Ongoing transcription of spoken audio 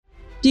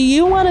Do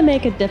you want to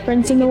make a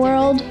difference in the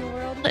world?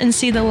 And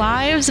see the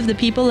lives of the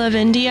people of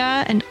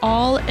India and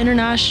all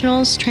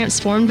internationals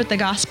transformed with the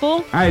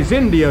gospel? As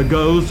India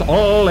goes,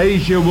 all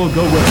Asia will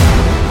go with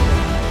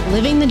it.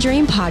 Living the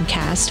Dream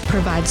podcast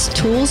provides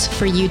tools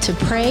for you to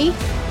pray,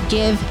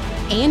 give,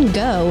 and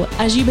go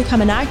as you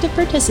become an active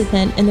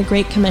participant in the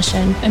Great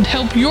Commission and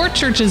help your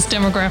church's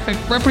demographic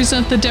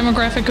represent the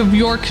demographic of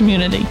your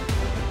community.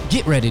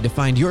 Get ready to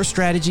find your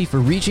strategy for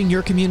reaching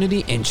your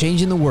community and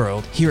changing the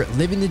world here at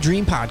Living the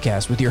Dream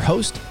podcast with your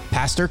host,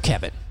 Pastor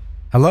Kevin.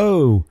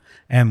 Hello,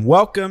 and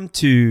welcome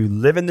to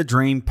Living the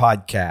Dream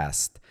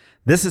podcast.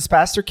 This is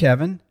Pastor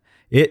Kevin.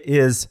 It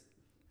is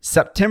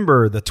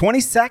September the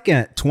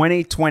 22nd,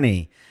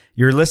 2020.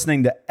 You're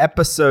listening to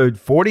episode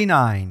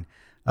 49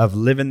 of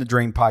Living the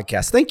Dream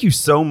podcast. Thank you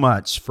so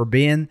much for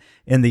being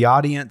in the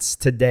audience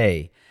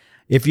today.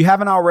 If you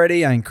haven't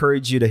already, I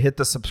encourage you to hit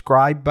the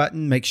subscribe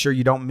button. Make sure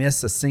you don't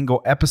miss a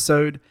single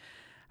episode.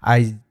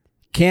 I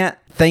can't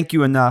thank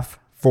you enough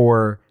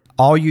for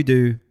all you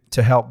do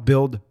to help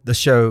build the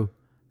show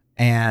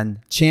and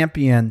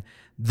champion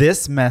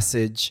this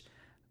message,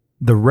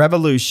 the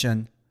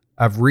revolution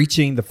of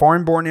reaching the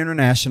foreign-born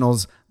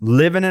internationals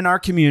living in our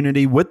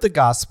community with the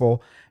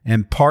gospel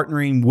and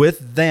partnering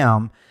with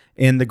them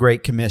in the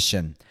Great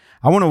Commission.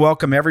 I want to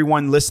welcome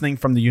everyone listening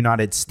from the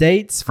United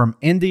States, from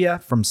India,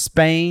 from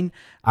Spain,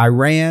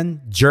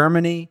 Iran,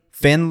 Germany,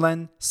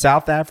 Finland,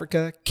 South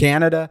Africa,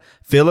 Canada,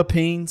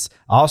 Philippines,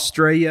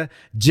 Australia,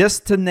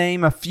 just to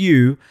name a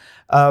few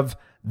of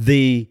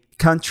the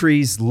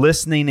countries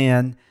listening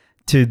in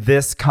to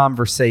this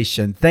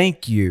conversation.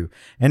 Thank you.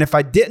 And if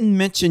I didn't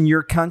mention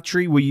your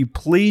country, will you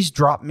please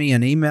drop me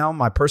an email?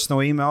 My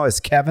personal email is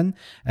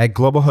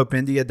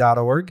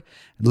kevin@globalhopeindia.org.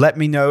 Let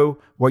me know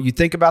what you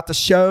think about the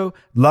show.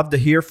 Love to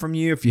hear from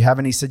you if you have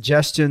any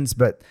suggestions,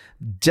 but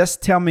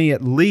just tell me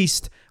at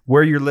least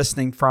where you're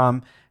listening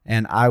from,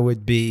 and I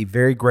would be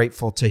very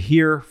grateful to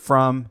hear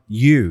from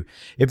you.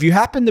 If you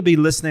happen to be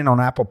listening on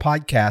Apple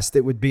Podcast,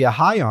 it would be a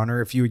high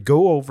honor if you would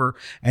go over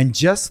and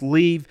just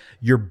leave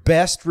your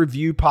best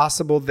review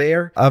possible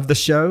there of the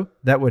show.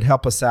 That would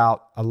help us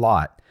out a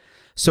lot.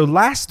 So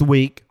last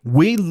week,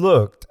 we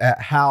looked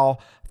at how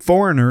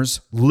foreigners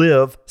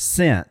live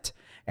sent.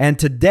 And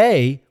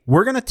today,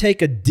 we're going to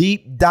take a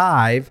deep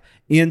dive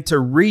into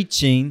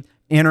reaching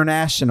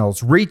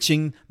internationals,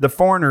 reaching the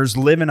foreigners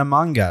living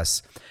among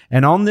us.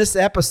 And on this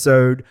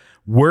episode,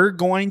 we're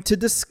going to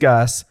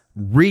discuss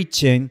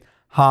reaching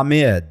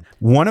Hamid.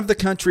 One of the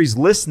countries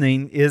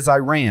listening is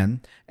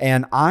Iran,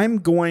 and I'm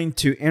going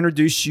to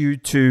introduce you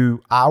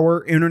to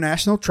our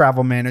international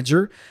travel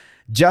manager,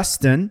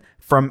 Justin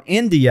from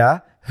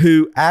India,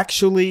 who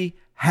actually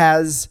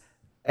has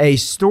a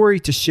story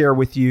to share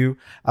with you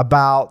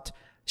about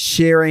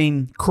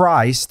sharing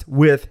Christ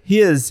with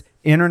his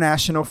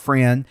international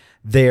friend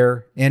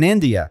there in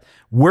India.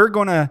 We're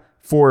going to,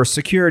 for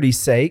security's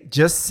sake,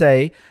 just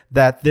say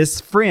that this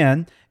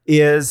friend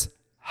is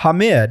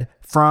Hamid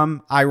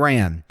from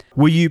Iran.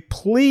 Will you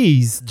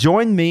please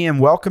join me in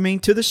welcoming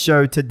to the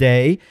show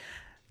today,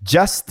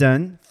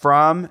 Justin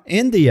from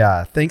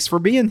India? Thanks for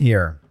being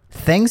here.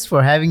 Thanks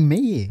for having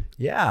me.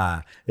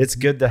 Yeah, it's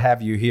good to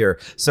have you here.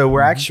 So we're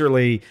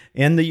actually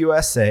in the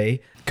USA.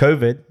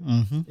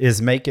 COVID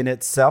is making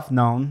itself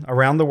known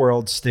around the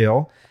world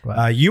still.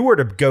 Right. You were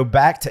to go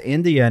back to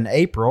India in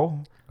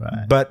April,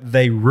 right, but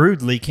they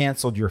rudely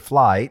canceled your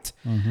flight.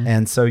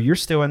 And so you're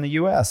still in the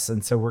US.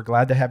 And so we're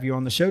glad to have you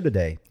on the show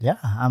today. Yeah,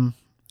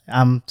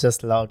 I'm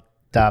just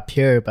locked up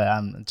here, but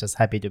I'm just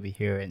happy to be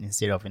here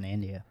instead of in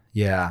India.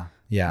 Yeah,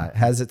 it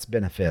has its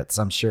benefits,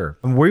 I'm sure.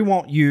 And we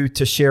want you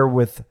to share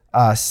with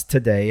us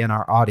today and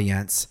our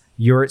audience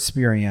your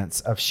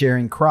experience of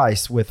sharing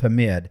Christ with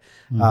Hamid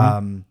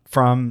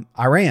from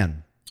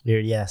Iran.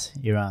 Yes,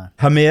 Iran.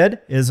 Hamid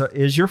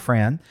is your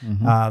friend,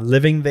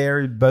 living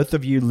there. Both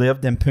of you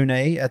lived in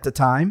Pune at the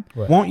time.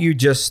 Right. Want you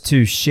just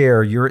to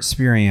share your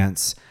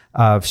experience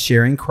of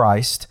sharing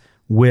Christ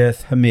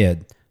with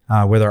Hamid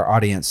with our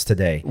audience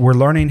today. We're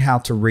learning how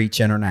to reach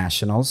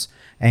internationals,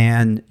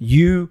 and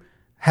you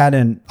had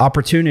an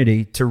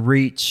opportunity to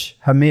reach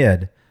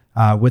Hamid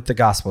with the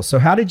gospel. So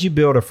how did you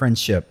build a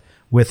friendship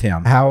with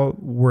him? How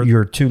were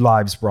your two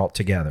lives brought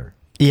together?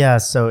 Yeah,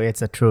 so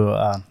it's a true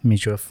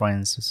mutual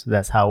friends. So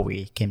that's how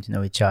we came to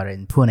know each other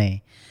in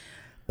Pune.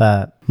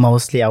 But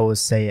mostly I would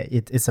say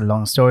it's a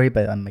long story,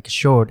 but I'll make it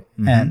short.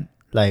 And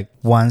like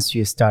once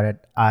you started,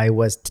 I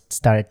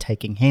started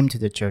taking him to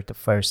the church the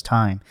first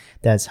time.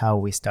 That's how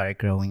we started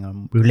growing a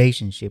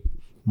relationship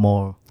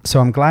more. So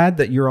I'm glad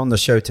that you're on the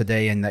show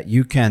today and that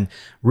you can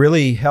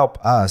really help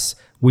us.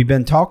 We've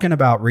been talking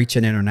about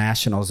reaching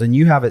internationals, and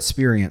you have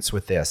experience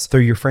with this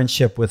through your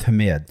friendship with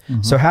Hamid.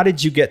 So how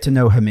did you get to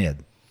know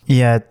Hamid?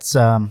 Yeah, it's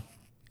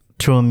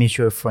through a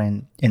mutual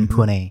friend in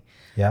Pune.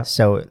 Yeah.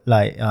 So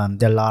like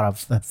there are a lot of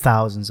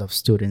thousands of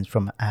students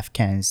from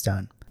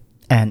Afghanistan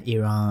and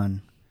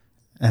Iran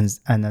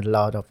and a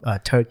lot of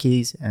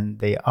Turkeys, and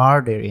they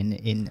are there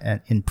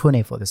in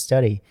Pune for the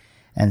study.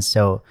 And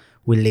so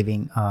we're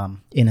living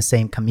in the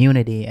same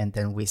community, and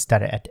then we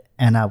started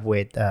end up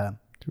with a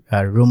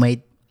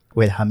roommate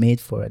with Hamid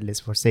for at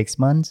least for 6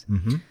 months.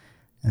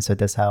 And so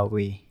that's how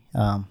we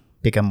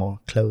become more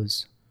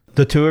close.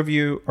 The two of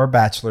you are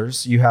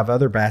bachelors. You have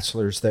other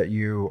bachelors that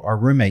you are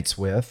roommates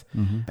with.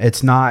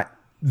 It's not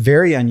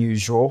very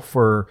unusual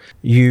for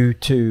you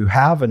to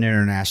have an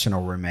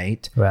international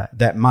roommate. Right.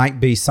 That might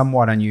be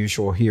somewhat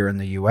unusual here in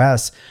the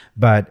U.S.,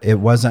 but it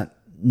wasn't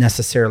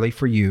necessarily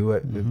for you.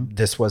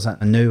 This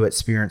wasn't a new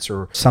experience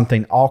or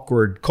something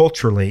awkward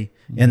culturally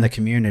in the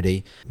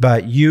community.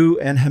 But you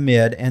and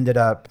Hamid ended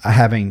up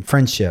having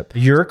friendship.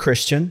 You're a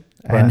Christian.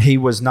 And he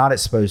was not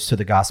exposed to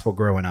the gospel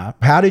growing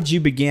up. How did you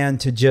begin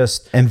to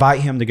just invite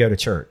him to go to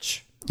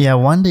church? Yeah,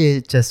 one day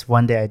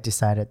I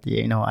decided,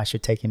 I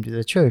should take him to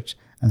the church.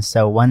 And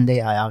so one day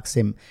I asked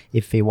him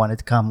if he wanted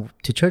to come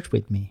to church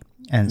with me.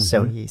 And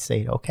so he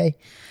said, okay.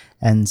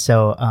 And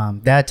so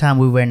that time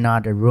we were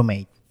not a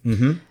roommate.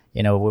 We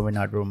were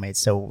not roommates.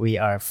 So we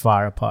are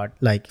far apart,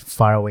 like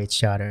far away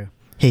each other.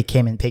 He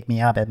came and picked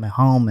me up at my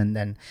home. And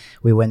then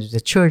we went to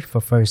the church for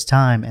first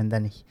time. And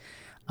then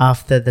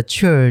after the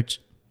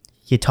church,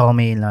 he told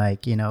me I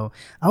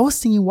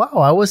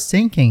was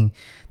thinking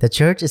the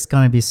church is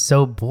going to be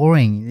so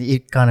boring.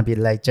 It's going to be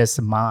like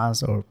just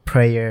mass or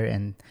prayer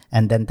and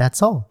then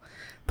that's all.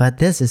 But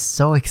this is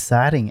so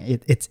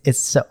exciting. It's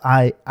so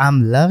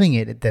I'm loving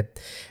it. That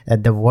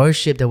the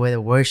worship, the way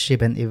the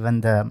worship and even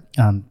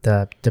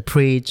the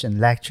preach and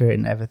lecture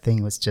and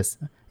everything was just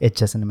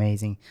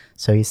amazing.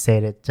 So he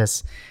said it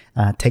just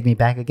take me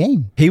back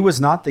again. He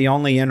was not the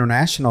only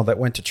international that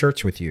went to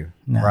church with you,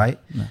 right?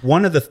 No.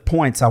 One of the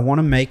points I want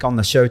to make on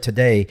the show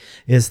today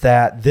is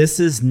that this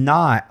is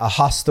not a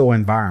hostile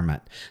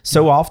environment.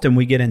 So often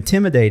we get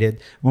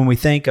intimidated when we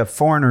think of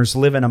foreigners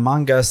living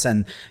among us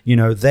and,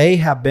 they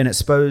have been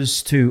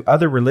exposed to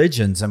other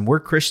religions and we're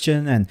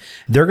Christian and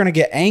they're going to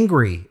get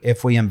angry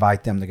if we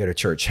invite them to go to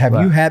church. Have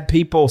you had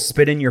people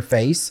spit in your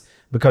face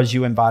because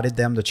you invited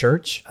them to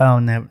church? Oh,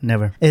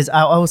 never.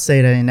 I would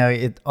say that,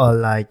 it all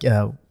like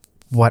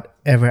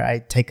whatever I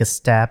take a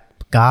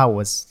step, God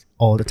was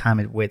all the time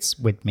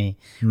with me.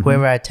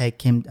 Whoever I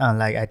take him,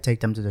 I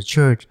take them to the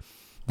church,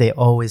 they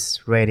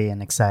always ready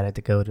and excited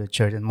to go to the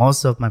church. And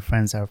most of my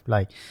friends are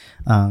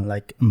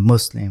like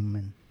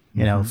Muslim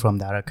and from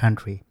the other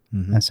country.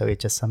 And so it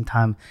just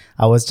sometimes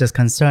I was just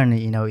concerned,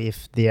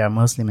 if they are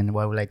Muslim and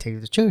why would I take you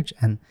to church?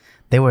 And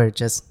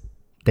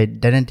they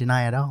didn't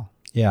deny at all.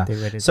 Yeah.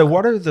 So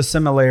what are the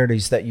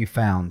similarities that you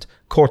found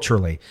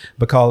culturally?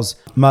 Because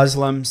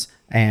Muslims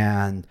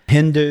and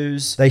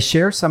Hindus, they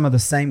share some of the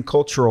same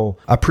cultural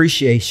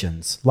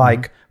appreciations,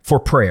 like for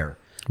prayer.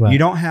 Right. You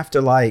don't have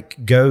to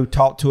go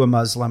talk to a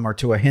Muslim or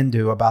to a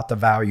Hindu about the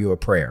value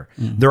of prayer.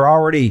 They're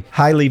already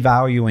highly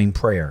valuing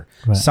prayer.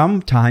 Right.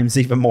 Sometimes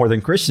even more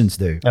than Christians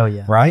do. Oh,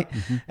 yeah. Right?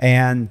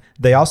 And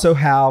they also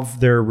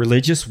have their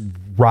religious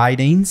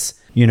writings,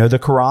 the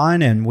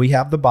Quran, and we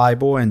have the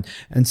Bible. And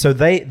so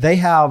they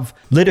have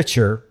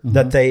literature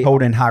that they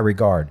hold in high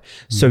regard.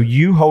 So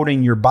you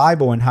holding your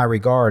Bible in high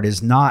regard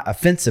is not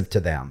offensive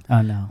to them.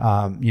 Oh,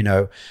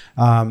 no.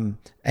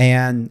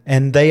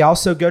 And they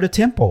also go to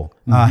temple.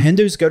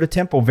 Hindus go to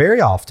temple very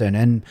often,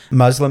 and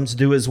Muslims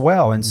do as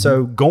well. And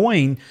so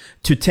going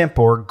to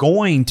temple or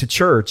going to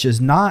church is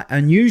not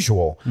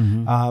unusual.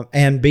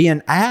 And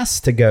being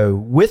asked to go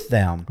with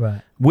them,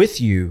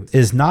 with you,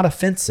 is not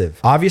offensive.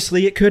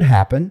 Obviously, it could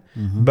happen.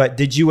 But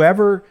did you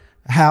ever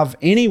have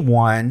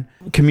anyone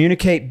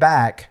communicate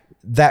back,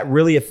 that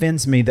really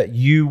offends me that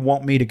you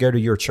want me to go to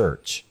your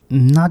church?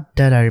 Not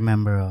that I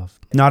remember of.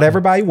 Not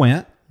everybody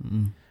went.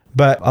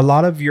 But a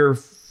lot of your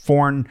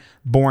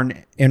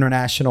foreign-born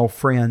international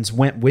friends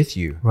went with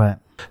you. Right.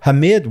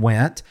 Hamid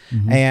went.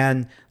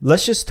 And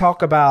let's just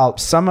talk about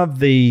some of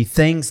the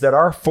things that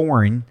are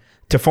foreign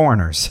to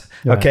foreigners.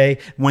 Right. Okay.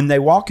 When they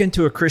walk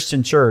into a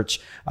Christian church,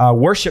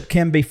 worship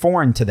can be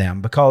foreign to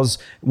them because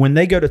when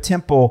they go to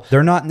temple,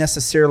 they're not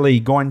necessarily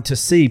going to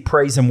see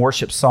praise and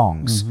worship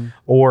songs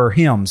or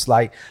hymns.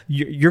 Like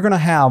you're going to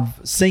have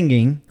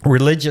singing,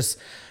 religious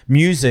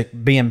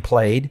music being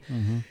played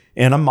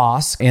in a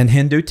mosque and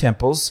Hindu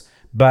temples,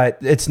 but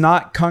it's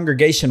not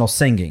congregational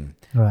singing.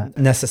 Right.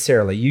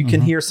 Necessarily. You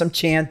can hear some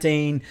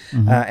chanting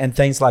and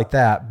things like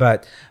that,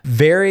 but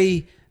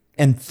very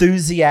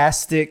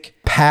enthusiastic,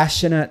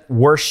 passionate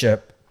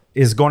worship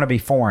is going to be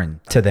foreign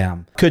to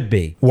them. Could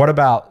be. What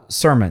about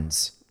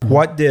sermons?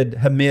 What did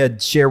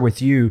Hamid share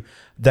with you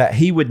that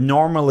he would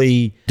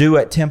normally do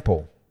at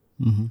temple?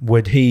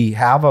 Would he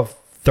have a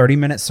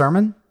 30-minute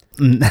sermon?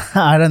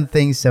 I don't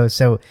think so.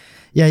 So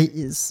yeah,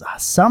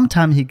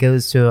 sometimes he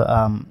goes to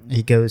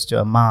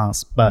a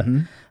mosque,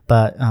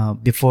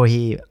 but before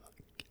he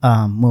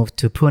moved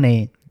to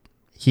Pune,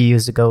 he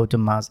used to go to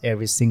mosque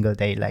every single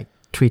day, like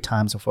 3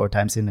 times or 4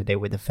 times in a day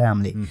with the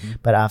family.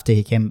 But after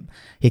he came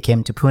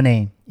to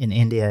Pune in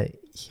India,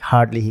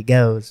 hardly he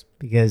goes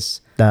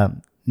because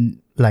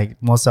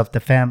most of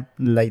the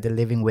they're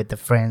living with the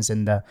friends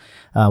and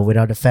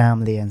without the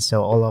family, and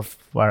so all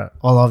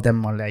of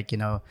them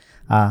are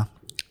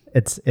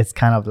it's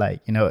kind of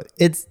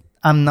it's.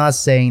 I'm not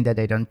saying that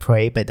they don't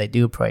pray, but they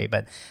do pray,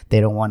 but they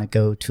don't want to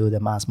go to the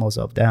mosque, most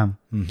of them.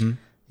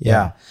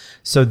 Yeah.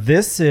 So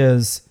this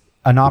is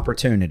an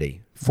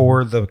opportunity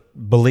for the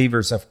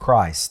believers of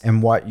Christ,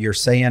 and what you're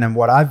saying and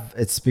what I've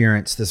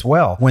experienced as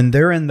well. When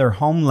they're in their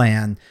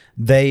homeland,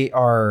 they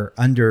are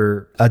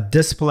under a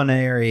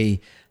disciplinary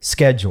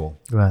schedule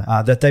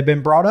that they've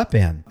been brought up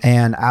in.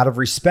 And out of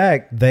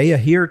respect, they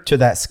adhere to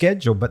that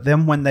schedule. But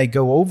then when they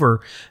go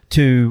over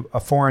to a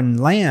foreign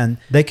land,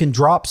 they can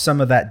drop some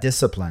of that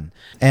discipline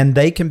and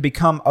they can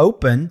become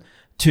open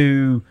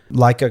to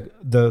like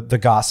the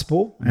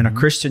gospel and a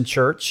Christian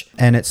church,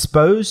 and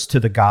exposed to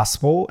the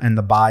gospel and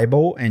the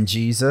Bible and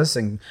Jesus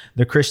and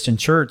the Christian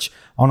church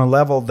on a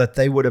level that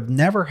they would have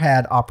never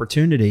had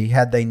opportunity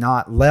had they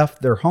not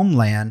left their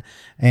homeland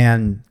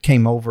and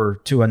came over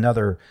to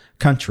another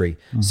country.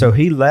 So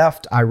he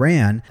left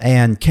Iran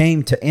and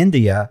came to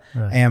India.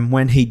 And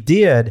when he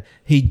did,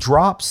 he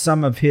dropped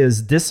some of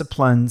his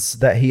disciplines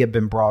that he had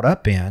been brought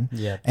up in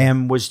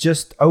and was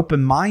just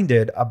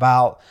open-minded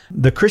about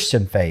the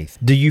Christian faith.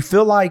 Do you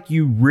feel like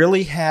you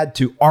really had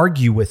to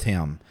argue with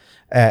him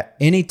at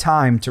any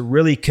time to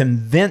really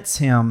convince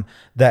him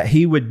that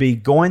he would be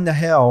going to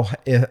hell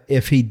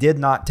if he did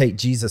not take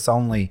Jesus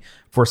only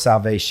for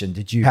salvation?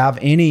 Did you have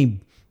any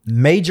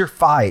major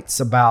fights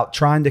about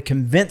trying to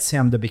convince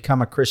him to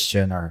become a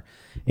Christian or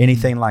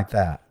anything like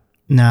that?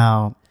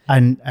 No, I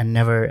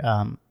never,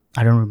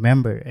 I don't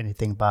remember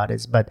anything about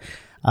it, but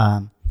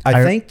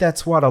I think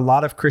that's what a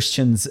lot of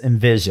Christians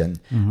envision,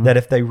 that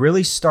if they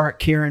really start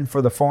caring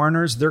for the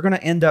foreigners, they're going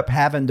to end up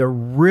having to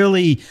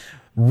really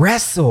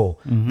wrestle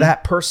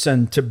that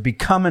person to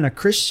becoming a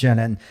Christian,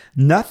 and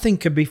nothing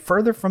could be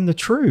further from the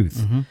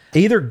truth.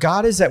 Either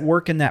God is at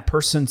work in that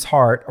person's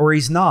heart or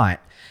he's not.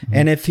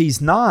 And if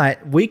he's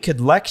not, we could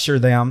lecture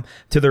them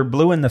to they're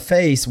blue in the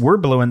face, we're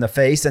blue in the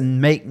face,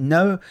 and make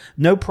no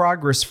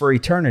progress for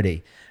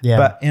eternity.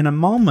 But in a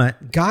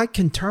moment, God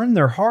can turn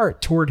their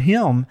heart toward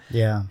him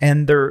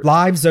and their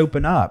lives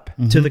open up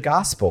to the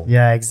gospel.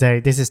 Yeah, exactly.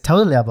 This is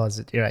totally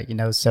opposite, right? You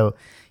know, so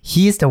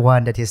he's the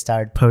one that he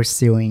started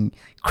pursuing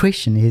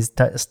Christian. He's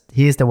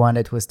the one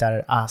that who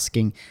started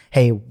asking,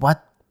 hey,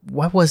 what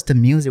was the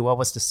music? What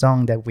was the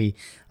song that we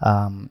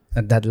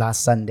that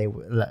last Sunday?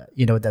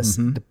 You know, that's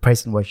the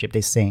praise and worship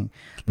they sing.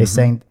 They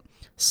sang.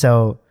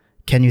 So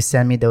can you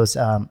send me those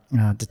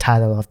the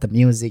title of the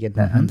music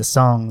and the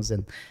songs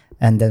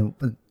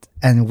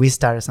and we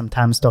started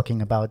sometimes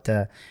talking about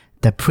the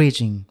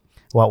preaching.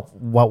 What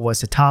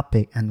was the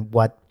topic and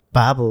what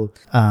Bible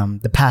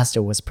the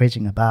pastor was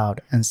preaching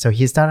about. And so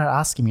he started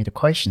asking me the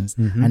questions.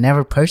 I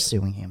never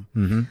pursuing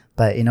him,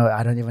 but you know,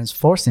 I don't even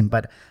force him,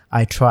 but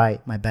I try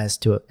my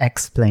best to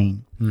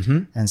explain.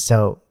 And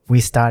so we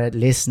started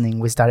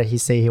listening. He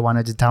said he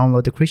wanted to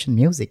download the Christian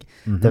music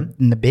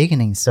in the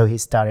beginning. So he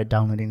started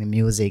downloading the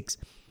music,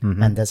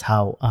 and that's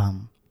how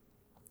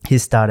he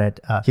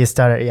started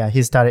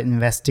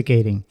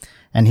investigating,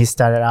 and he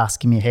started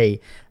asking me,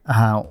 hey,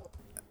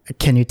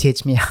 can you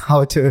teach me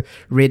how to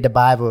read the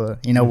Bible?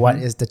 You know, what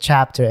is the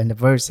chapter and the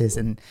verses,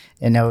 and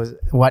you know,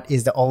 what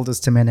is the Old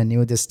Testament and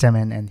New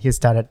Testament? And he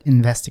started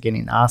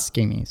investigating,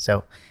 asking me.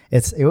 So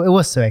it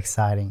was so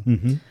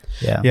exciting.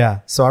 Yeah.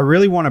 So I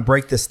really want to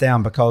break this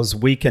down because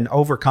we can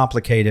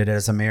overcomplicate it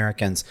as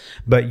Americans,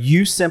 but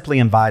you simply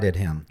invited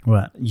him.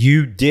 Right.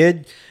 You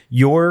did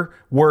your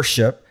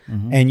worship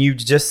and you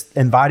just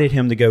invited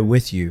him to go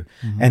with you.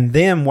 And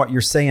then what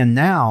you're saying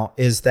now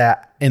is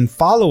that in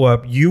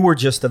follow-up, you were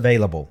just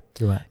available.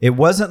 Right. It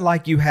wasn't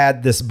like you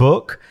had this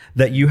book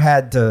that you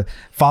had to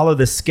follow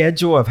the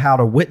schedule of how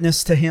to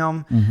witness to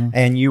him,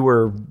 and you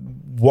were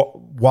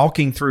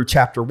walking through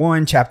chapter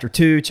 1, chapter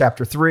 2,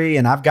 chapter 3,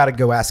 and I've got to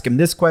go ask him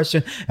this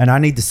question, and I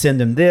need to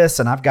send him this,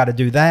 and I've got to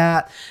do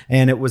that.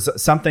 And it was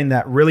something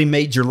that really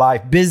made your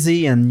life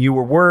busy, and you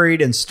were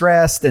worried and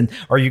stressed, and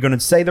are you going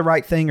to say the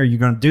right thing? Are you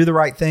going to do the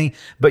right thing?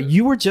 But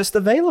you were just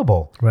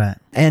available. Right.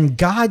 And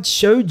God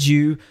showed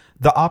you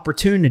the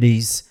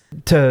opportunities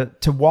to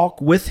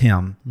walk with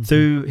him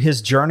through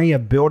his journey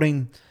of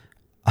building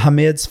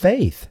Hamid's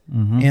faith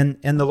in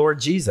the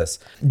Lord Jesus.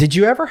 Did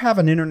you ever have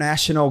an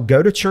international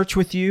go to church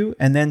with you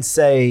and then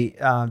say,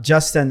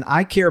 Justin,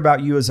 I care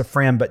about you as a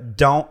friend, but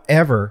don't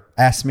ever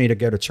ask me to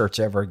go to church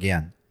ever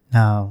again?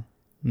 No,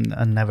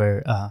 I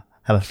never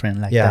have a friend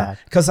like that.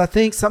 Because I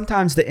think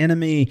sometimes the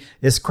enemy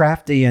is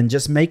crafty and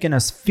just making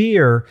us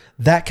fear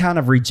that kind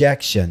of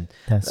rejection,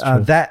 That's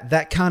true.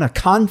 that kind of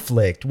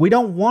conflict. We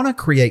don't want to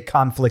create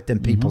conflict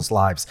in people's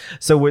lives.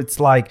 So it's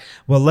like,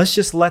 well, let's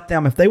just let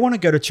them, if they want to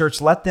go to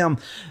church, let them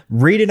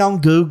read it on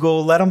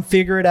Google, let them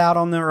figure it out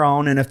on their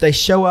own. And if they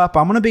show up,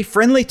 I'm going to be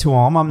friendly to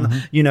them.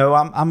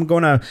 I'm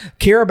going to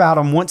care about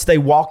them once they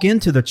walk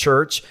into the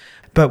church.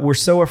 But we're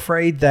so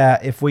afraid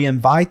that if we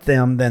invite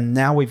them, then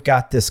now we've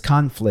got this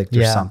conflict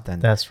or something.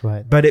 That's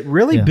right. But it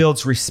really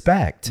builds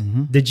respect.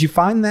 Did you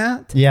find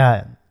that?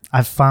 Yeah,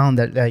 I found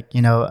that, like,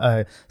 you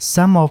know,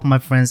 some of my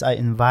friends I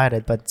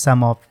invited, but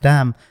some of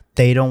them,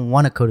 they don't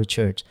want to go to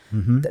church.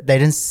 They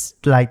didn't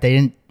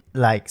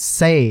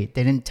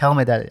tell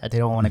me that they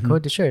don't want to go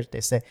to church. They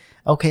say,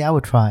 okay, I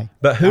will try.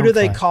 But who do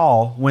they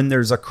call when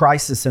there's a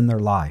crisis in their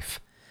life?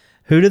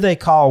 Who do they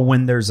call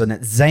when there's an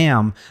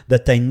exam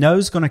that they know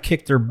is going to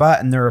kick their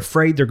butt and they're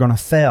afraid they're going to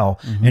fail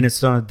and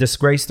it's going to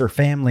disgrace their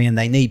family and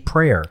they need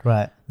prayer?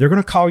 Right. They're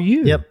going to call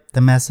you. Yep.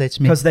 The message.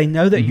 Because they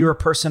know that you're a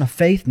person of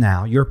faith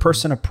now. You're a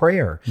person of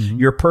prayer.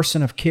 You're a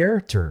person of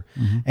character.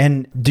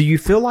 And do you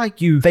feel like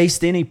you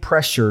faced any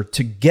pressure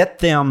to get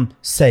them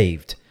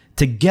saved,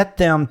 to get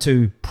them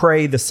to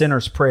pray the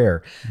sinner's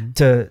prayer,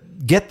 to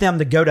get them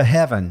to go to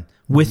heaven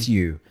with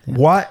you?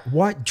 Yeah.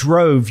 What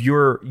drove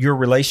your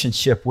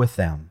relationship with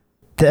them?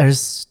 There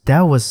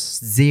was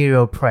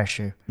zero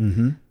pressure.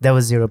 There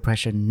was zero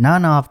pressure.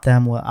 None of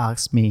them will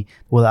ask me,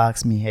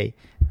 hey,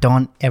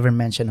 don't ever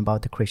mention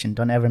about the Christian.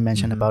 Don't ever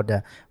mention about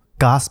the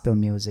gospel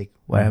music,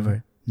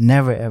 whatever.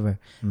 Never, ever.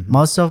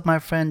 Most of my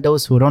friends,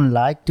 those who don't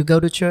like to go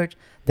to church,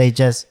 they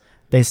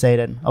say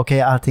that,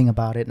 okay, I'll think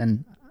about it.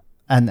 And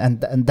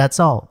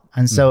that's all.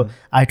 And so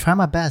I try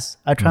my best.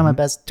 I try my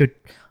best to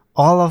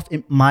all of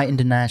my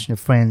international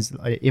friends,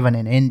 even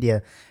in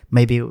India,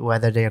 maybe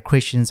whether they are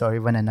Christians or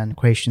even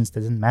non-Christians,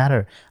 doesn't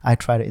matter. I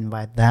try to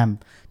invite them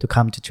to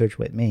come to church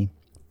with me.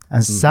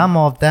 And some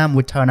of them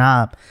would turn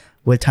up,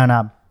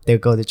 they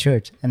go to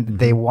church and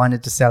they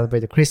wanted to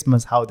celebrate the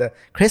Christmas, how the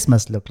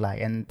Christmas looked like.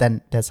 And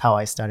then that's how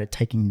I started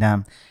taking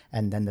them.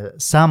 And then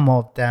some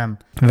of them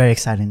very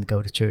excited to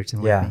go to church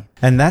and with me.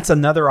 And that's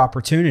another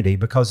opportunity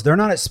because they're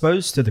not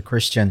exposed to the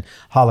Christian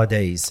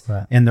holidays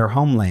in their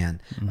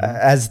homeland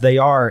as they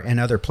are in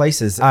other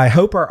places. I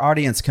hope our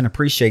audience can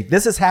appreciate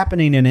this is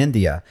happening in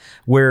India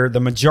where the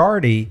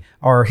majority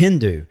are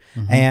Hindu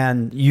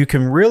and you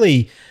can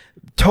really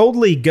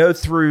totally go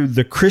through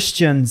the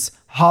Christians'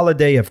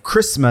 holiday of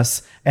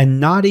Christmas and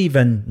not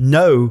even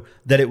know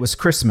that it was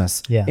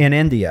Christmas in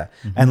India.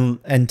 And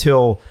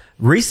until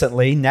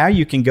recently, now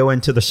you can go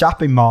into the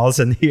shopping malls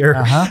and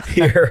hear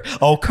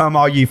 "Oh Come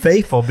All Ye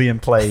Faithful" being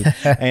played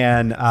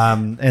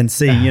and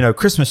see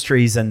Christmas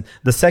trees and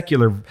the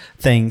secular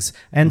things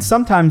and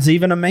sometimes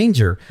even a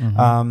manger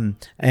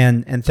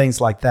and things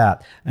like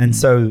that. And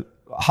so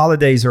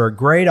holidays are a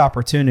great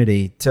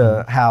opportunity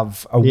to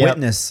have a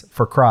witness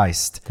for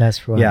Christ.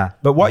 That's right. Yeah.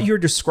 But what you're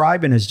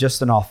describing is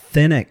just an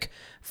authentic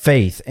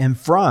faith in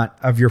front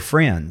of your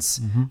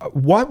friends.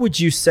 What would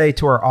you say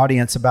to our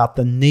audience about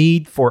the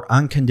need for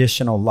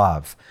unconditional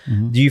love?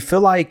 Do you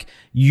feel like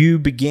you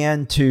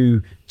began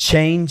to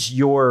change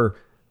your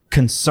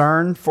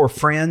concern for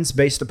friends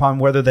based upon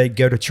whether they'd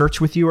go to church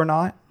with you or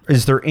not?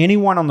 Is there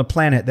anyone on the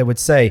planet that would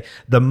say,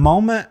 the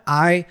moment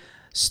I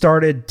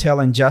started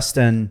telling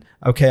Justin,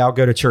 okay, I'll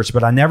go to church,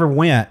 but I never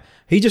went,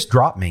 he just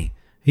dropped me.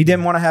 He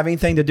didn't want to have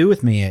anything to do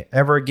with me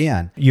ever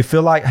again. You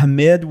feel like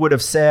Hamid would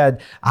have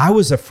said, I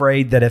was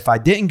afraid that if I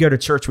didn't go to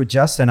church with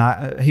Justin,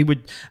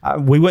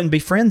 we wouldn't be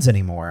friends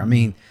anymore. I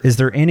mean, is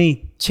there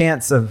any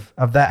chance of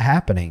that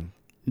happening?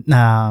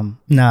 No,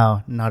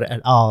 not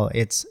at all.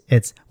 It's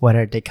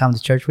whether they come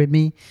to church with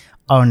me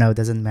or no, it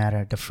doesn't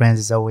matter. The friends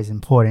is always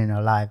important in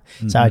our life.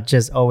 So I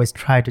just always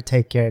try to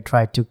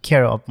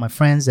care of my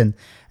friends and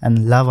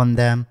love on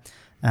them.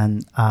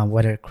 And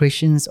whether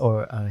Christians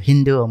or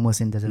Hindu or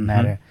Muslim, doesn't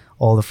matter.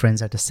 All the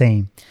friends are the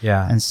same.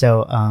 Yeah. And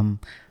so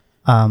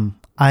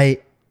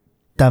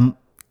the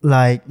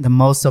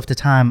most of the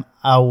time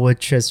I would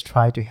just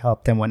try to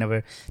help them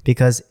whenever,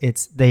 because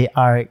they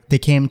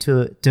came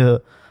to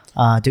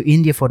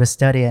India for the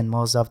study, and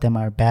most of them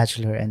are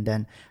bachelor, and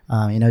then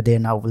they're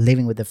now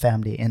living with the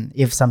family. And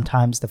if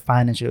sometimes the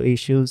financial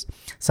issues,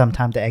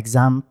 sometimes the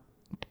exam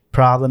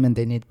problem, and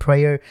they need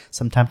prayer,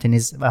 sometimes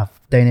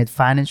they need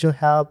financial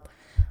help,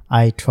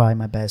 I try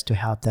my best to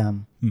help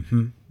them.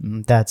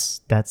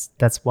 That's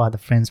what the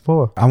friends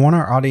for. I want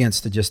our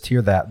audience to just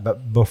hear that.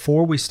 But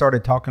before we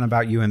started talking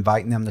about you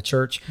inviting them to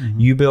church,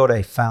 you built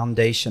a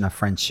foundation of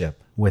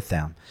friendship with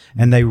them.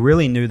 And they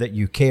really knew that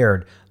you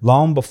cared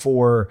long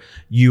before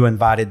you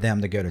invited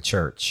them to go to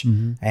church.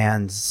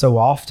 And so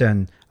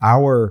often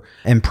our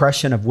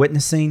impression of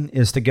witnessing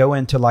is to go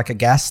into like a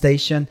gas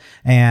station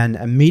and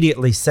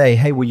immediately say,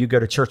 hey, will you go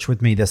to church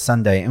with me this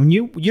Sunday? And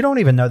you don't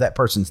even know that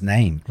person's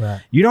name.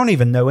 Right. You don't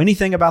even know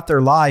anything about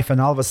their life. And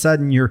all of a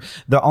sudden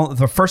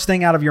the first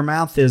thing out of your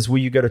mouth is, will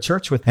you go to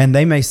church with? And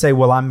they may say,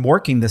 well, I'm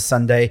working this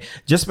Sunday.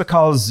 Just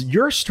because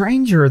you're a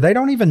stranger, they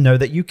don't even know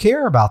that you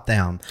care about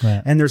them.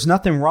 Right. And there's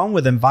nothing wrong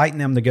with inviting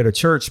them to go to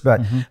church,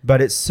 but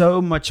it's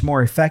so much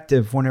more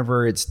effective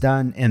whenever it's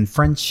done in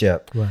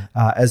friendship,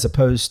 as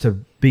opposed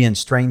to being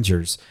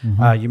strangers.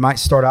 You might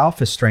start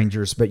off as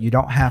strangers, but you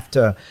don't have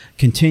to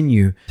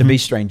continue to be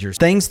strangers.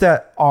 Things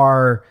that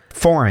are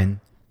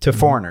foreign to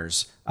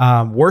foreigners.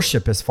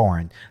 Worship is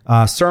foreign.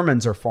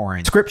 Sermons are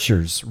foreign.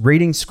 Scriptures,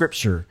 reading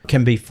scripture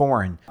can be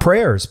foreign.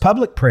 Prayers,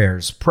 public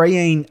prayers,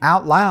 praying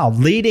out loud,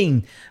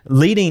 leading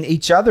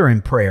each other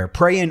in prayer,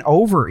 praying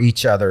over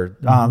each other,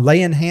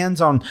 laying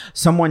hands on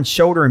someone's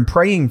shoulder and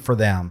praying for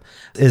them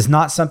is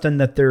not something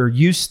that they're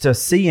used to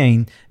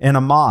seeing in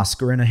a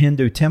mosque or in a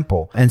Hindu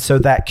temple. And so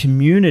that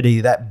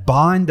community, that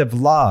bond of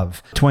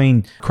love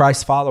between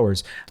Christ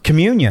followers.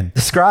 Communion.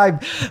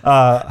 Describe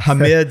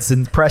Hamid's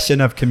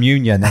impression of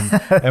communion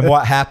and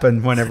what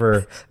happened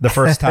whenever the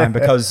first time,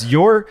 because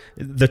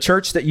the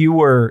church that you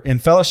were in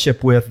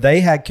fellowship with,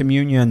 they had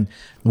communion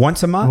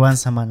once a month.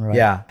 Once a month, right?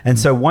 Yeah. And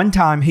so one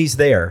time he's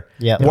there.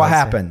 Yeah. What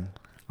happened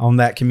on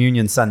that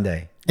communion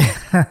Sunday?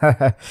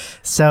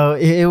 So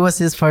it was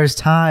his first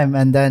time,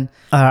 and then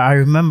I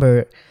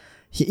remember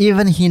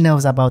he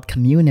knows about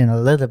communion a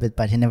little bit,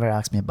 but he never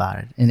asked me about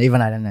it, and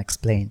even I didn't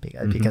explain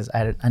because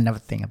I never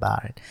think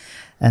about it.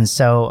 And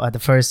so the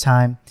first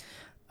time,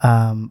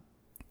 I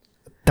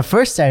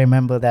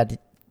remember that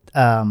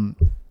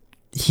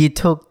he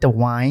took the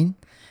wine,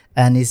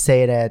 and he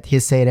said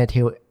that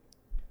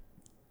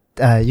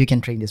you can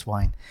drink this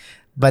wine,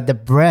 but the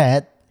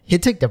bread, he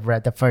took the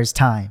bread the first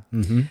time.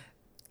 Mm-hmm.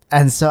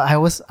 And so I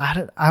was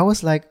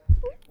like,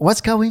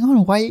 what's going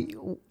on? Why,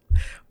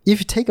 if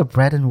you take a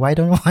bread, and why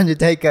don't you want to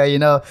take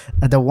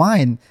the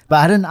wine? But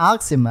I didn't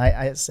ask him.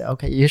 I said,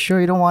 okay, you sure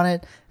you don't want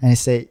it? And he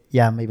said,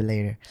 yeah, maybe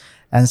later.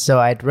 And so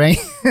I drank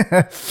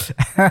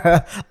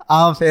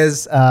off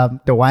his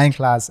the wine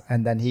glass,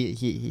 and then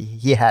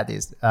he had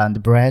his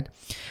the bread.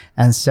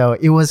 And so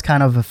it was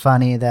kind of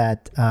funny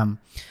that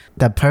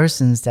the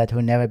persons that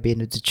who never been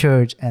to the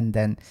church and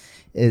then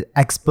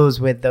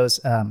exposed with those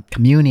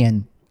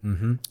communion.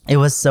 Mm-hmm. It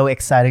was so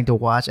exciting to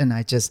watch, and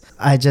I just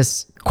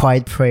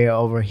quiet prayer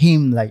over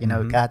him, like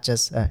God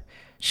just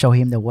show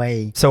him the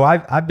way. So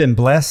I've been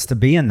blessed to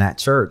be in that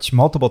church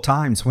multiple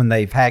times when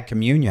they've had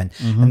communion,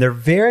 and they're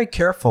very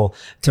careful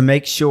to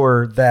make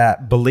sure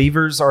that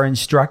believers are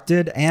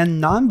instructed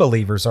and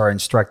non-believers are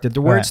instructed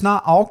to where it's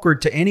not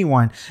awkward to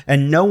anyone,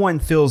 and no one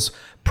feels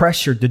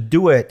pressured to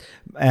do it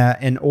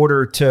in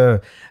order to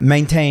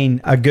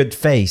maintain a good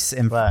face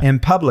in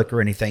public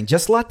or anything.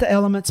 Just let the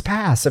elements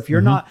pass. If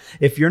you're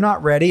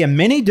not ready, and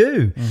many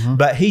do,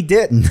 but he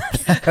didn't.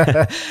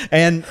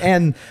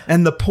 and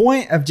the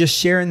point of just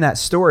sharing that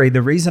story,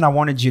 the reason I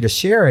wanted you to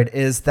share it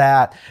is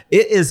that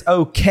it is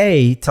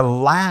okay to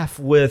laugh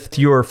with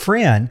your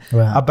friend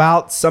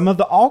about some of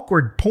the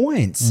awkward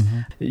points.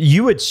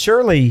 You would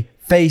surely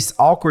face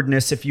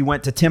awkwardness if you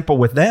went to temple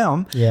with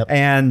them.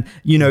 And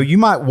you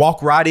might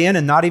walk right in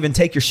and not even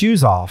take your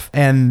shoes off,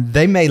 and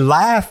they may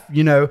laugh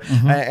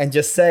and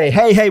just say,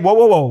 hey,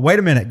 whoa, wait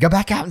a minute, go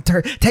back out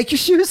and take your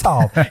shoes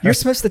off. You're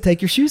supposed to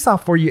take your shoes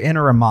off before you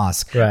enter a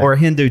mosque or a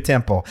Hindu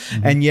temple.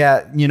 And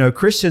yet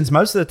Christians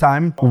most of the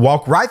time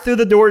walk right through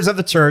the doors of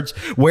the church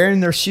wearing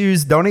their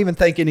shoes, don't even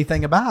think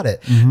anything about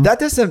it. That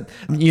doesn't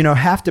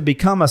have to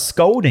become a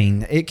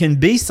scolding. It can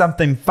be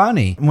something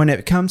funny. When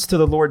it comes to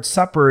the Lord's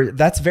Supper,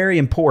 that's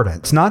very important.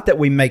 It's not that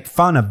we make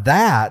fun of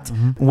that.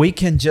 We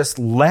can just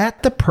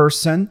let the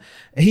person,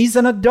 he's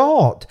an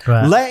adult,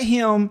 let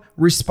him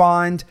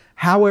respond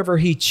however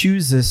he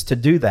chooses to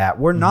do that.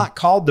 We're not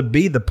called to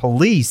be the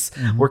police.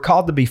 We're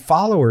called to be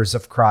followers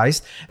of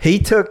Christ. He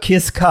took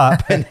his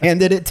cup and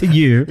handed it to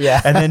you,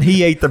 and then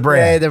he ate the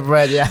bread.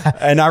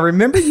 And I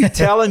remember you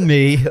telling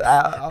me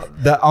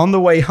that on the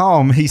way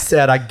home, he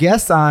said, I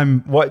guess I'm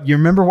what, you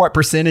remember what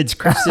percentage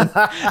Christian?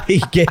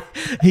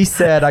 He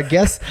said, I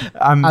guess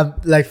I'm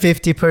like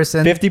 50%.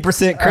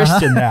 50%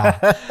 Christian now,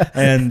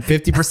 and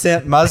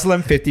 50%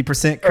 Muslim, 50%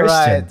 Christian.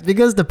 Right,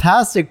 because the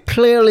pastor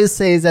clearly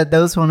says that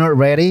those who are not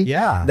ready,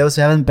 those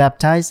who haven't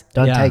baptized,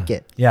 don't take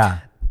it.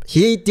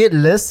 He did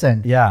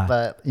listen.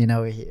 But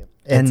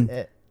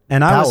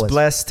and I was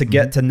blessed to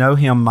get to know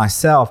him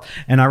myself.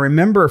 And I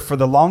remember for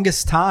the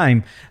longest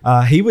time,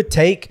 he would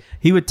take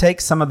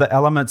some of the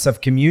elements of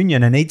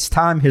communion, and each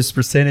time his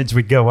percentage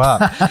would go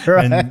up.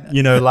 And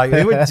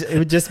it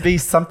would just be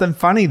something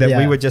funny that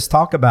we would just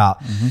talk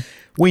about.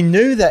 We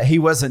knew that he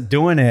wasn't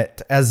doing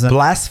it as a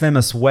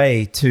blasphemous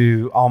way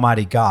to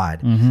Almighty God.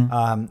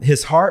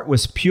 His heart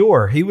was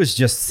pure. He was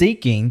just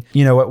seeking,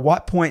 at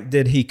what point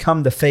did he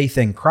come to faith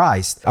in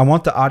Christ? I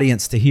want the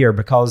audience to hear,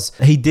 because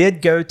he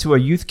did go to a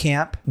youth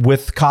camp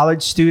with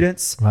college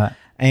students.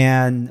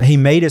 And he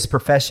made his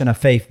profession of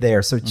faith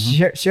there. So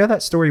share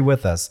that story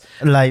with us.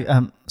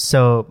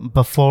 So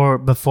before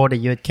the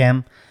youth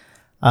camp,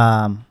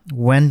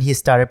 when he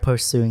started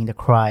pursuing the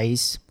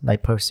Christ,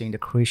 like pursuing the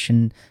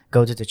Christian,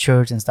 go to the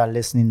church and start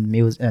listening to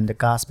music and the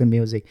gospel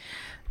music.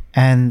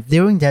 And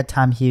during that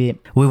time,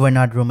 we were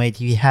not roommates.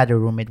 He had a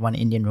roommate, one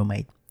Indian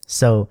roommate.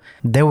 So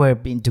they were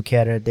being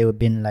together. They were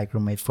being like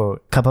roommates for a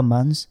couple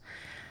months.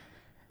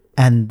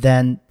 And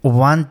then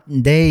one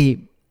day,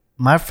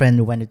 my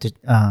friend went to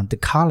the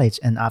college,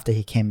 and after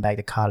he came back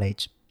to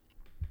college,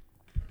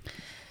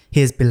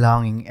 his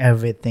belonging,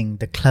 everything,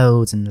 the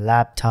clothes and the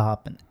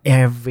laptop and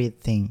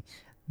everything,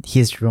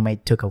 his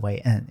roommate took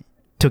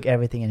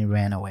everything and he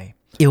ran away.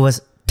 It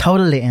was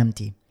totally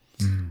empty.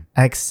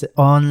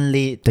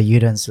 Only the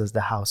utensils,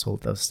 the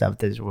household, those stuff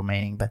that is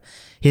remaining. But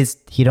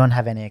he don't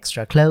have any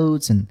extra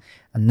clothes and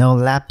no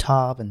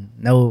laptop and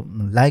no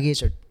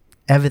luggage, or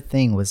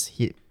everything was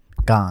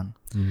gone.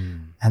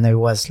 And it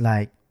was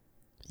like,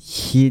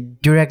 he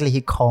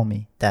called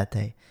me that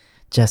day,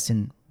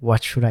 Justin,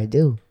 what should I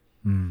do?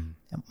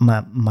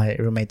 My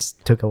roommates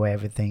took away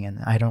everything, and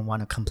I don't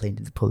want to complain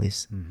to the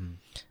police.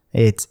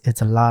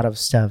 It's a lot of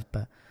stuff,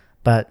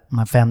 but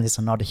my families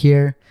are not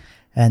here,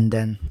 And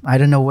then I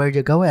don't know where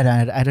to go, and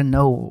I don't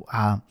know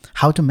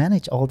how to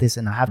manage all this,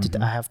 and I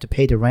have to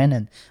pay the rent,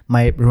 and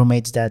my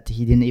roommates that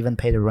he didn't even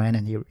pay the rent,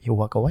 and he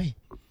walked away.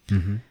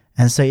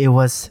 And so it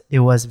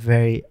was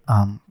very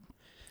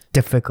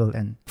difficult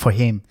and for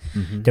him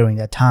during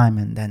that time.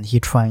 And then he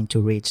trying to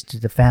reach to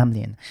the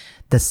family, and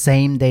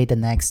the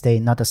next day,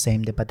 not the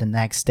same day, but the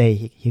next day,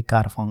 he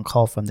got a phone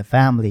call from the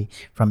family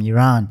from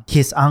Iran.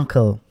 His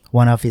uncle,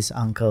 one of his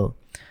uncle,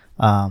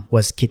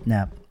 was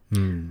kidnapped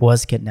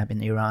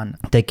in Iran.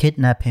 They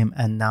kidnapped him,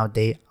 and now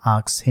they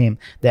ask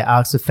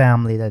the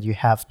family that you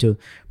have to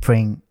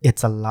bring,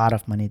 it's a lot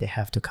of money, they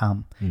have to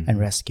come and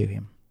rescue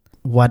him.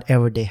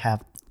 Whatever they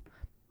have,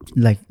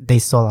 like they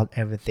sold out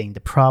everything, the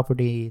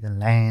property, the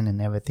land,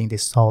 and everything, they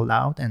sold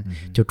out and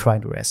to try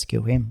to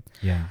rescue him.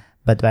 Yeah.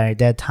 But by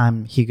that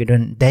time,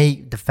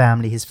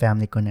 his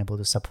family couldn't able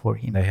to support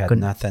him. They had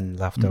nothing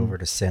left over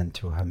to send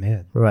to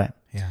Hamid. Right.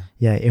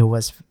 Yeah, it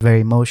was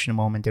very emotional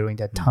moment during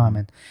that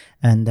time,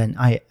 and then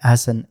I,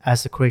 as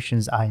a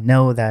Christian, I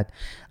know that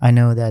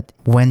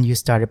when you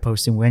started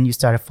posting, when you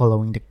started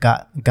following the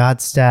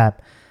God's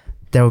step,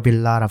 there will be a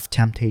lot of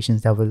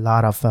temptations, there will be a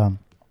lot of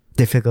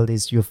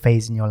difficulties you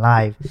face in your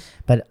life.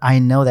 But I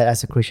know that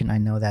as a Christian, I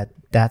know that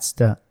that's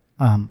the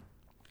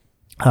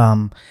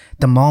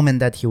moment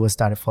that he was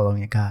started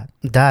following God.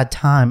 That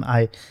time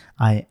I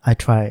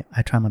try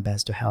my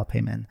best to help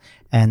him,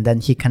 and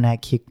then he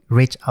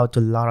reached out to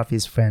a lot of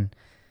his friends,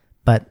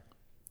 but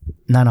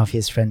none of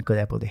his friends could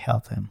able to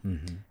help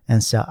him.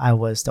 And so I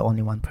was the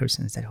only one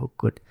person who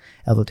could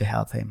able to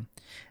help him.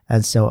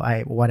 And so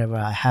whatever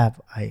I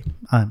have,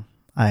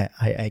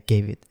 I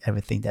gave it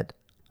everything that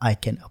I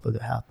can able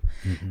to help.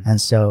 And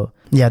so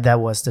that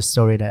was the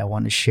story that I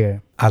want to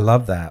share. I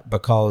love that,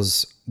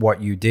 because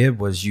what you did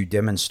was you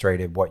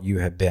demonstrated what you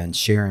had been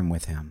sharing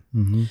with him.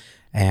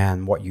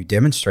 And what you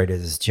demonstrated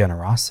is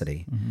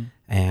generosity.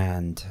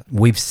 And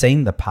we've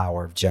seen the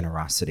power of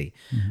generosity.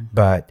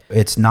 But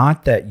it's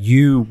not that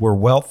you were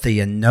wealthy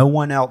and no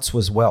one else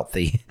was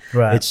wealthy.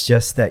 Right. It's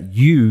just that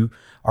you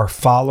are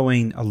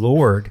following a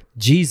Lord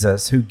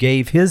Jesus who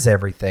gave his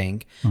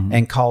everything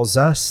and calls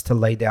us to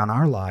lay down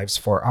our lives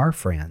for our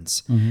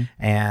friends.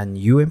 And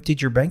you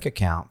emptied your bank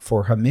account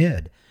for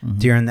Hamid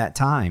during that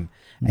time.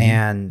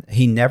 And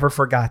he never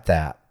forgot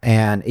that.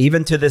 And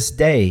even to this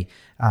day,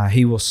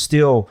 he will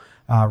still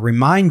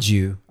remind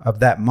you of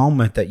that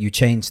moment that you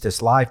changed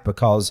his life,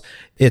 because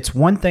it's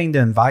one thing to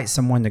invite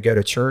someone to go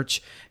to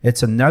church.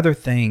 It's another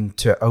thing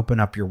to open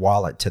up your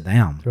wallet to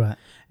them. Right.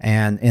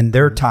 And in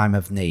their time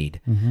of need.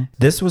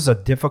 This was a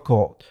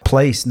difficult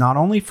place, not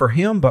only for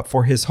him, but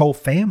for his whole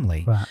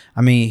family. Right.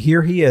 I mean,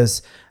 here he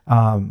is,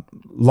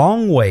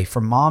 long way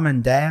from mom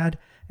and dad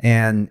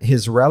and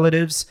his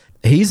relatives.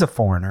 He's a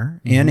foreigner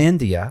in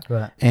India,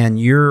 and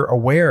you're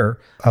aware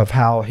of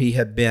how he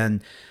had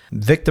been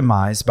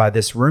victimized by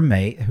this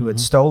roommate who had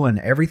stolen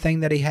everything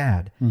that he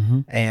had,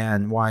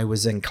 and while he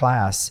was in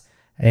class,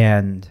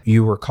 and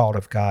you were called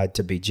of God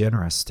to be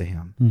generous to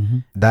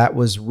him. That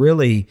was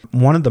really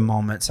one of the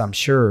moments, I'm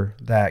sure,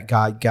 that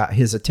God got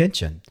his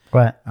attention.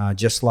 Right.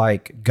 Just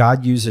like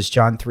God uses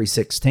John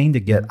 3:16 to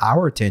get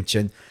our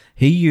attention,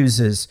 he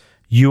uses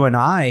you and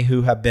I,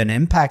 who have been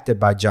impacted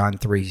by John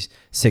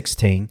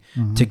 3:16,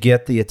 to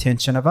get the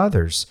attention of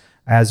others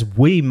as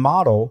we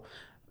model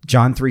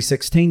John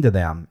 3:16 to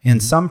them in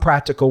some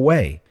practical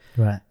way.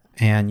 Right.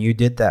 And you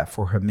did that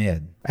for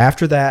Hamid.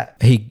 After that,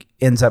 he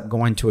ends up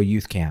going to a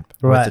youth camp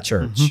with the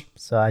church.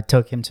 So I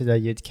took him to the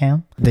youth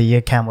camp. The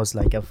youth camp was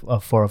like a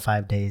 4 or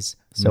 5 days.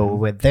 So we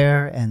were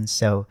there, and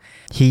so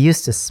he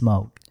used to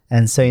smoke.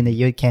 And so in the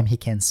youth camp, he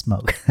can't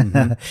smoke.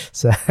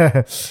 So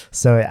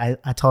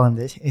I told him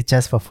this, it's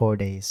just for 4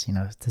 days,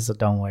 so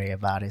don't worry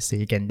about it. So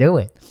you can do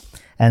it.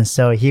 And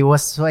so he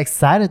was so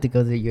excited to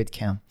go to the youth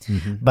camp,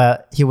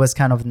 but he was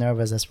kind of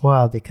nervous as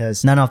well,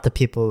 because none of the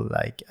people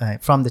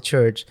from the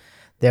church,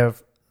 they're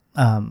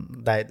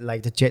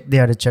they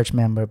are the church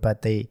member,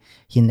 but he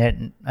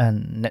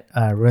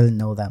really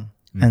know them.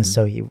 And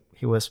so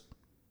he was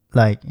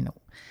like,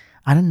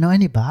 I don't know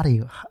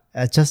anybody,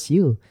 just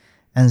you.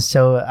 And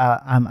so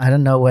I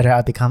don't know whether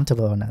I'll be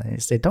comfortable or not. He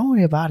said, don't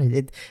worry about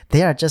it.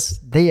 They are,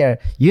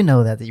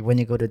 that when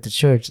you go to the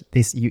church,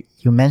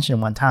 you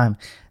mentioned one time,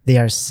 they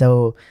are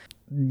so,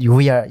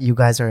 you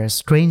guys are a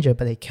stranger,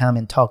 but they come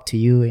and talk to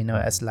you,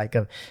 as like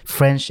a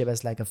friendship,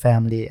 as like a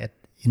family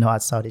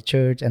outside the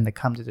church, and they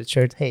come to the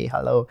church. Hey,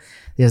 hello.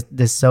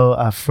 They're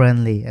so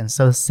friendly. And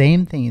so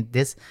same thing,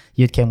 this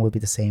youth camp will be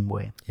the same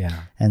way.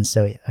 Yeah. And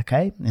so,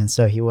 okay. And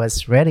so he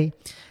was ready.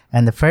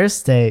 And the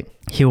first day,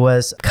 he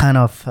was kind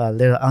of a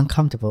little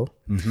uncomfortable.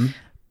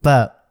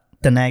 But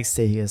the next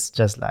day, he was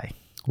just like,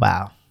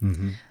 wow.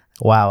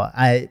 Wow,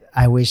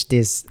 I wish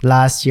this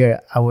last year,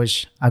 I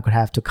wish I could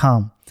have to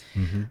come.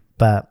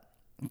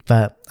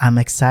 But I'm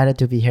excited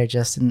to be here,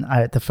 Justin.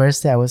 The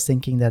first day, I was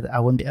thinking that I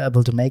wouldn't be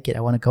able to make it. I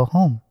want to go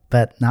home.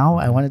 but now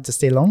I wanted to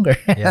stay longer.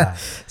 Yeah.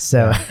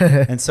 So,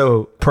 And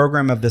so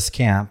program of this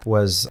camp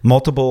was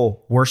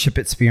multiple worship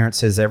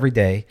experiences every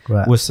day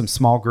Right. with some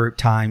small group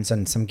times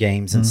and some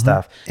games and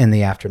stuff in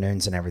the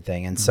afternoons and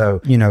everything. And so,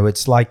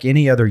 it's like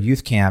any other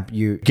youth camp,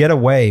 you get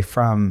away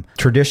from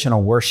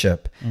traditional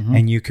worship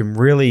and you can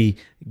really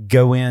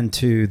go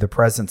into the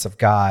presence of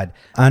God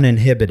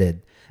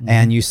uninhibited.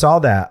 And you saw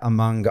that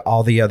among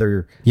all the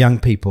other young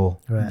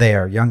people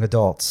there, young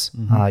adults,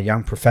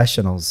 young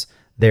professionals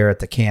there at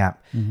the camp.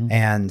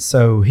 And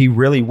so he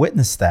really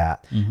witnessed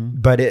that.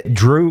 But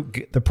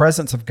the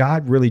presence of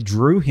God really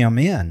drew him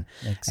in.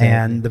 Exactly.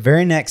 And the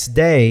very next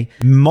day,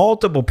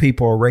 multiple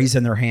people are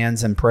raising their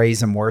hands in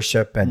praise and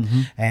worship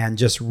and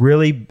just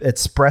really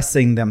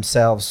expressing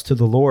themselves to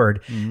the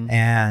Lord.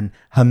 And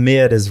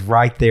Hamid is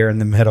right there in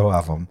the middle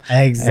of them.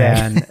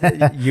 Exactly.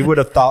 And you would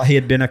have thought he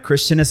had been a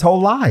Christian his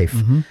whole life.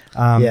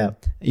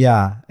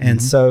 Yeah.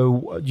 And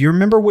so you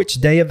remember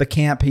which day of the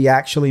camp he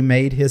actually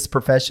made his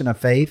profession of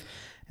faith?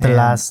 the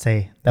last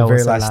day. That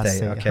was the last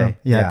day. Okay.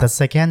 Yeah. The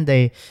second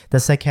day. The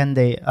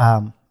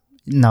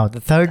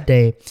third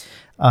day.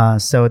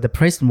 So the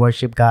praise and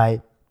worship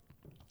guy,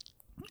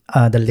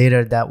 the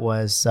leader, that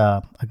was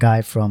a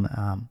guy from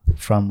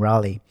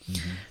Raleigh,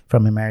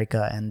 from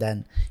America, and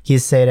then he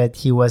said that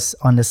he was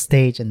on the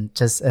stage and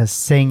just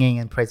singing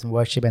and praise and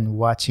worship and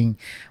watching,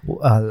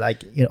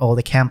 all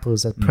the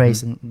campus of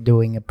praise and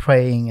doing a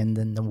praying and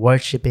then the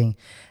worshiping,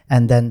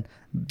 and then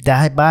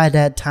by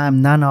that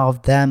time none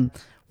of them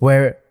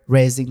were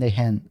raising their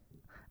hand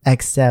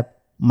except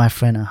my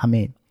friend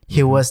Hamid.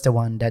 He was the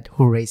one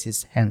who raised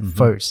his hand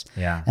first.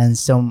 Yeah. And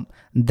so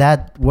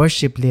that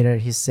worship leader,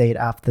 he said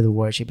after the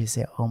worship, he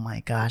said, "Oh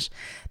my gosh,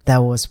 that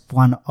was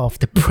one of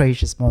the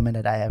precious moments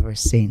that I ever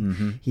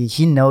seen."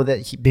 He know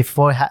that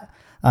before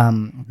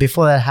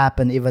that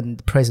happened, even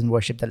the praise and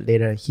worship that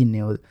later, he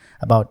knew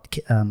about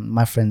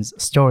my friend's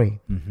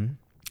story.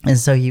 And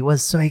so he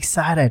was so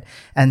excited,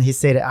 and he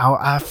said,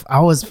 "I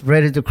was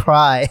ready to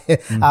cry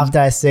after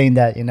I sang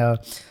that,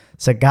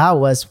 So God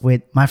was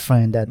with my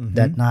friend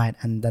that night,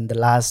 and then the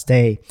last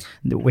day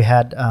we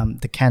had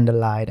the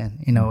candlelight,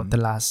 and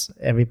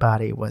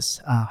everybody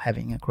was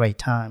having a great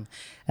time.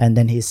 And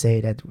then he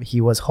said that he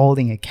was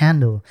holding a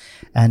candle,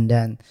 and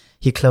then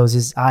he closed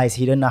his eyes.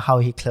 He didn't know how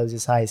he closed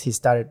his eyes. He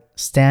started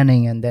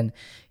standing, and then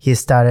he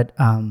started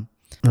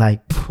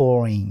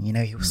pouring.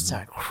 He would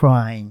start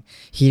crying.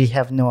 He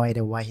have no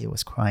idea why he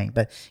was crying,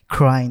 but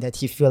crying that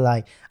he feel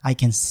like I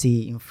can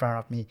see in front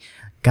of me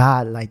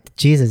God, like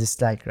Jesus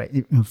is like right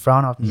in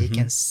front of me. He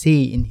can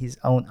see in his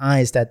own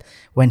eyes that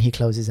when he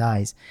closed his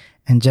eyes,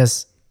 and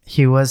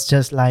he was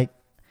just like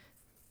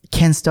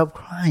can't stop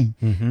crying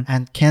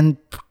and can't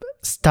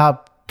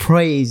stop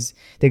praise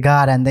the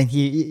God. And then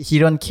he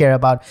don't care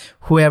about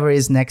whoever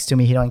is next to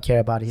me. He don't care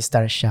about it. He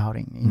started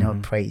shouting,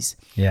 praise.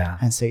 Yeah.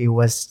 And so it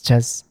was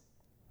just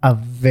a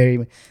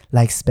very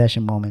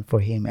special moment for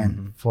him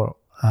and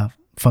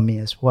for me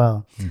as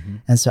well.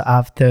 And so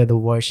after the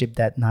worship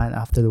that night,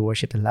 after the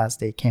worship the last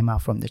day, came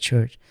out from the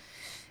church.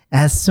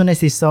 As soon as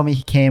he saw me,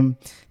 he came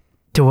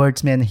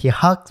towards me and he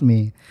hugged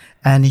me,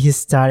 and he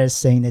started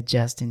saying that,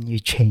 "Justin, you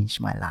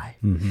changed my life."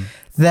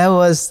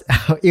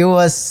 It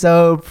was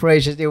so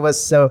precious. I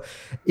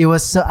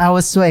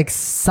was so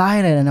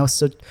excited, and I was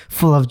so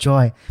full of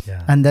joy.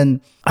 Yeah. And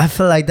then I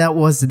feel like that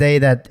was the day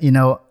that,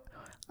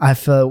 I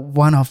felt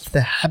one of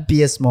the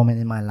happiest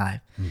moments in my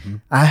life.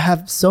 I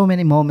have so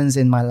many moments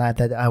in my life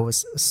that I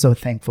was so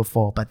thankful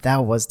for, but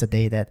that was the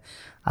day that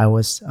I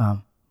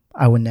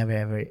would never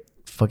ever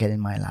forget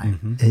in my life.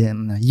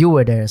 You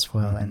were there as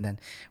well, and then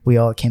we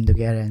all came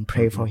together and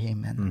prayed for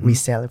him, and we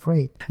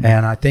celebrate.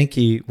 And I think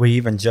we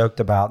even joked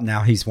about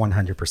now he's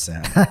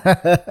 100%.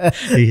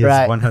 He is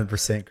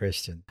 100%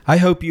 Christian. I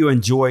hope you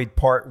enjoyed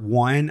part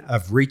 1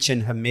 of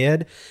Reaching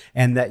Hamid,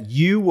 and that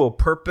you will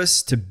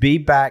purpose to be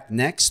back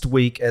next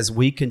week as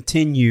we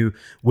continue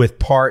with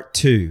part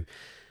 2.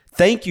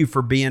 Thank you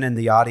for being in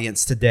the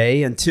audience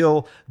today.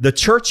 Until the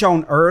church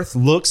on earth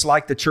looks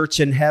like the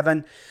church in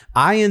heaven,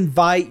 I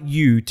invite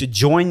you to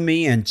join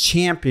me in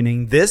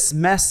championing this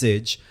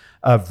message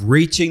of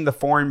reaching the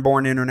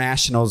foreign-born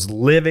internationals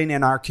living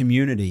in our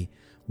community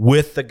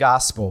with the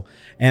gospel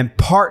and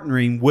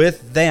partnering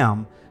with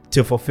them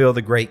to fulfill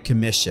the Great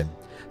Commission.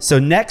 So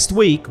next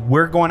week,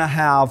 we're going to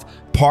have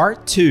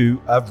part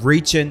 2 of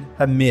Reaching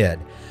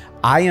Hamid.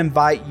 I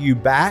invite you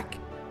back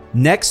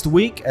next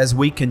week as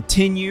we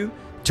continue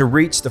to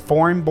reach the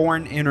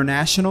foreign-born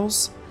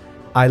internationals.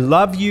 I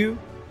love you.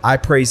 I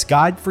praise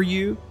God for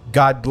you.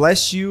 God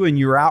bless you in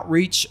your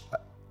outreach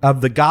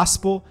of the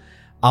gospel.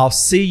 I'll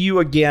see you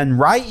again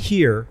right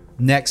here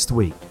next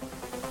week.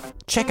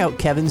 Check out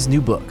Kevin's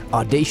new book,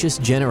 Audacious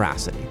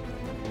Generosity.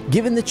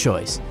 Given the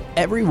choice,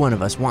 every one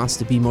of us wants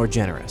to be more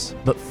generous,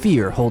 but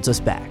fear holds us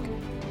back.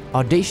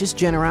 Audacious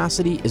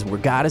Generosity is where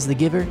God is the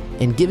giver,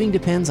 and giving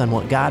depends on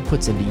what God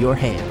puts into your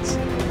hands.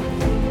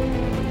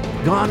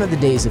 Gone are the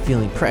days of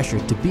feeling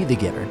pressured to be the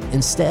giver.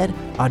 Instead,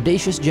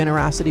 Audacious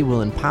Generosity will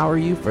empower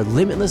you for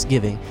limitless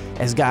giving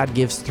as God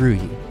gives through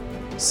you.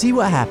 See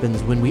what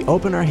happens when we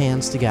open our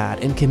hands to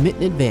God and commit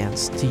in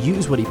advance to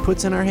use what He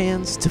puts in our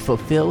hands to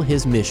fulfill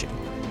His mission.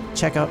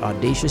 Check out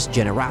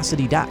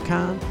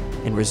audaciousgenerosity.com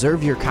and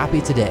reserve your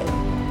copy today.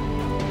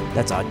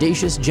 That's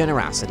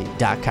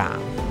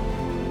audaciousgenerosity.com.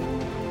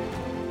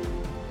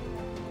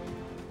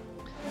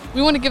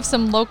 We want to give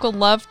some local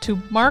love to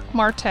Mark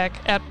Martek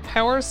at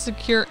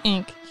PowerSecure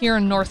Inc. here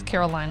in North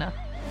Carolina.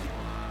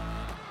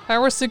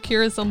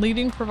 PowerSecure is a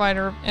leading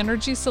provider of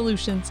energy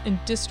solutions in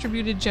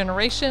distributed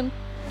generation,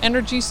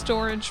 energy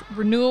storage,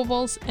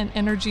 renewables, and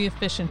energy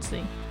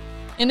efficiency.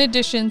 In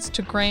addition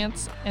to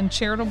grants and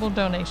charitable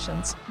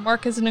donations,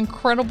 Mark is an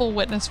incredible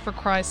witness for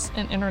Christ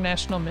and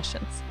international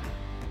missions.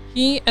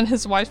 He and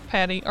his wife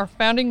Patty are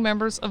founding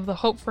members of the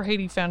Hope for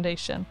Haiti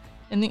Foundation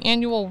in the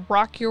annual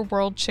Rock Your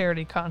World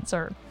charity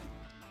concert.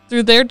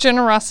 Through their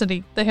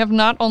generosity, they have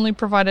not only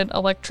provided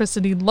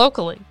electricity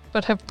locally,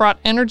 but have brought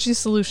energy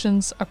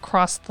solutions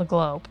across the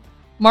globe.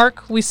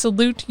 Mark, we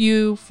salute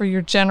you for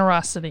your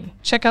generosity.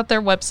 Check out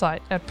their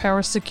website at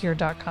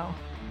powersecure.com.